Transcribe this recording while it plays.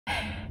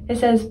It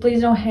says,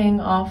 please don't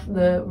hang off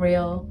the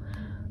rail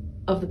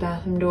of the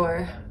bathroom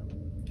door.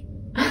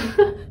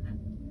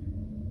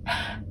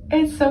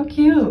 It's so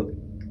cute.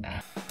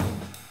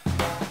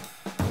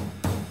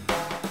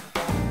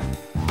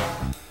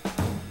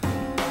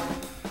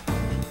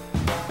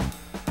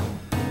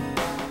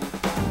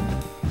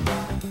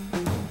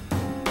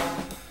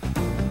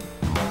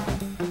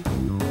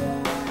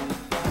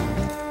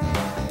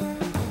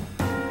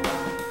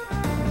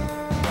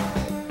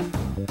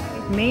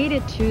 Made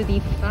it to the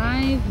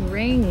 5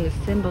 rings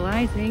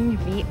symbolizing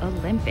the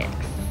Olympics.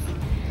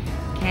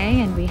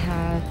 Okay, and we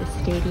have the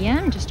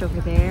stadium just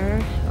over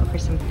there, over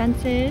some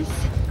fences.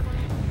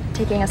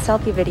 Taking a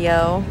selfie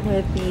video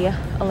with the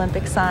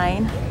Olympic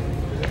sign.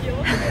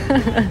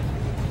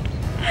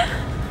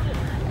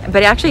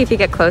 But actually, if you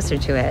get closer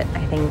to it,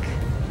 I think,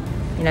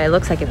 you know, it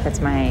looks like it fits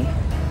my,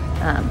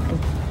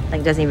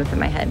 like doesn't even fit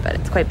my head, but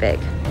it's quite big.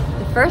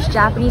 The first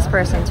Japanese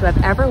person to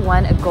have ever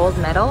won a gold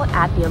medal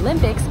at the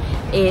Olympics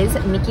is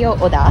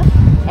Mikio Oda,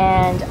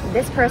 and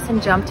this person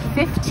jumped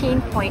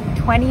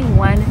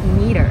 15.21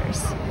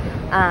 meters.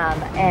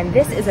 And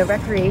this is a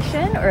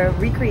recreation or a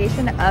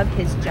recreation of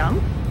his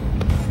jump.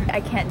 I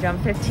can't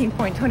jump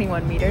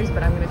 15.21 meters,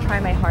 but I'm gonna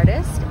try my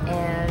hardest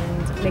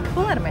and make a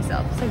fool out of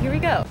myself. So here we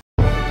go.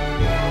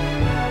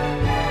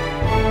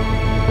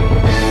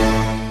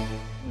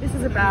 This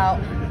is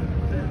about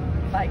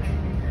like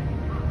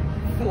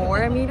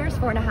 4 meters,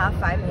 4.5,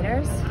 5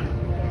 meters.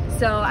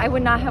 So I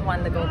would not have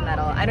won the gold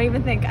medal. I don't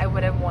even think I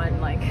would have won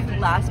like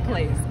last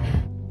place.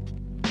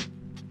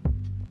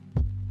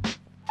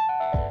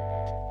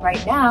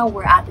 Right now,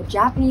 we're at the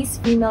Japanese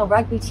female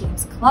rugby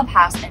team's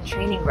clubhouse and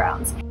training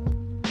grounds.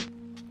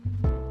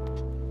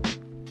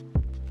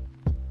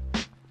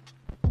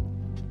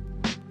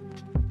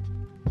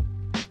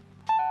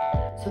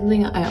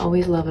 Something I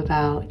always love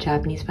about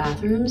Japanese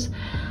bathrooms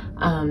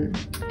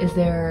is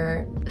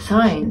their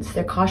signs,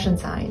 their caution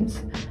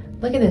signs.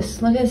 Look at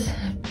this, look at this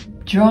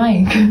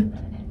drawing.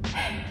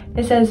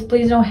 It says,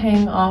 please don't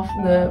hang off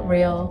the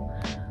rail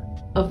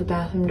of the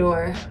bathroom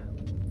door.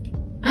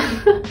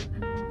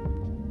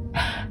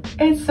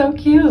 It's so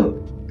cute.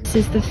 This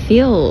is the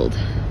field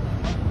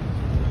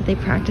that they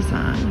practice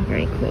on.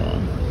 Very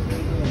cool.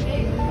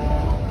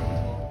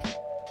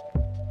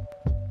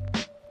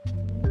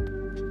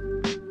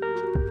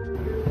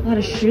 A lot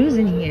of shoes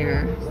in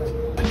here.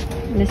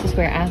 And this is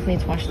where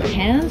athletes wash their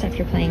hands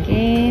after playing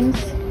games.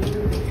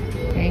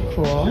 Very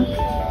cool.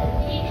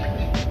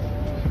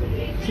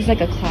 This is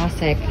like a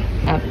classic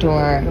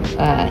outdoor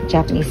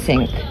Japanese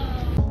sink.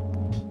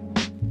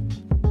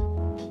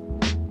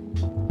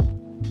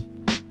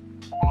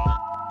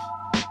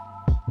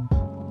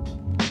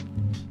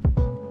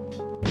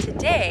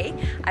 Today,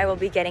 I will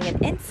be getting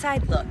an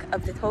inside look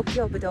of the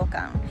Tokyo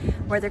Budokan,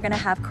 where they're gonna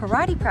have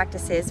karate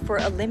practices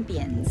for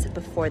Olympians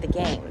before the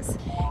games.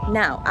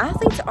 Now,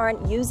 athletes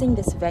aren't using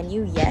this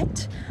venue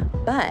yet,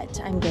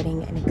 but I'm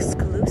getting an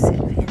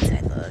exclusive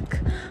inside look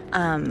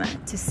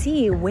to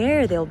see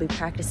where they'll be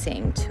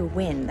practicing to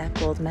win that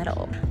gold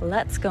medal.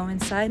 Let's go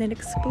inside and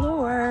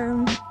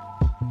explore.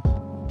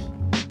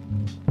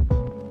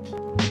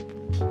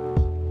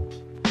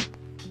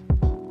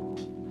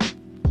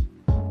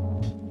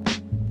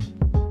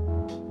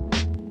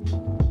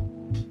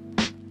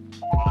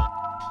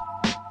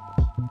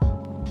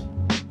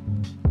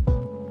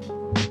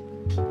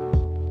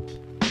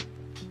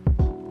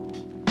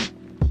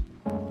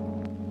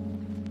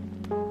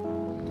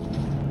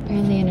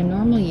 Apparently in a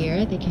normal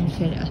year, they can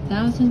fit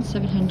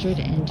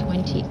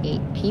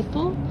 1,728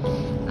 people,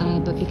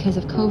 but because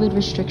of COVID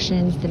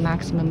restrictions, the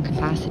maximum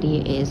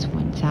capacity is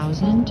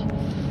 1,000.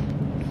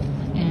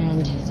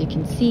 And as you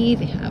can see,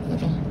 they have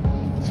little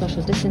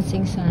social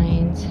distancing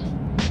signs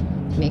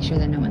to make sure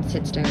that no one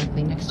sits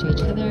directly next to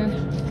each other.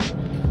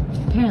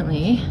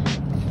 Apparently,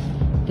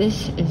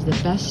 this is the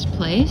best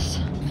place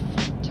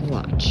to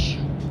watch.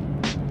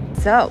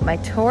 So, my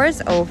tour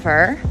is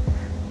over.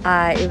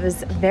 It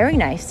was very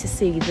nice to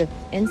see the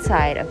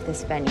inside of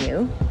this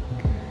venue.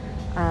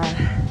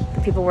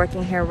 The people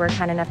working here were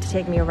kind enough to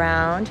take me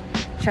around,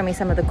 show me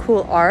some of the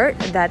cool art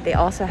that they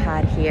also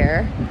had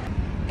here.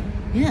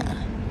 Yeah,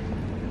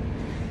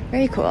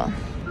 very cool.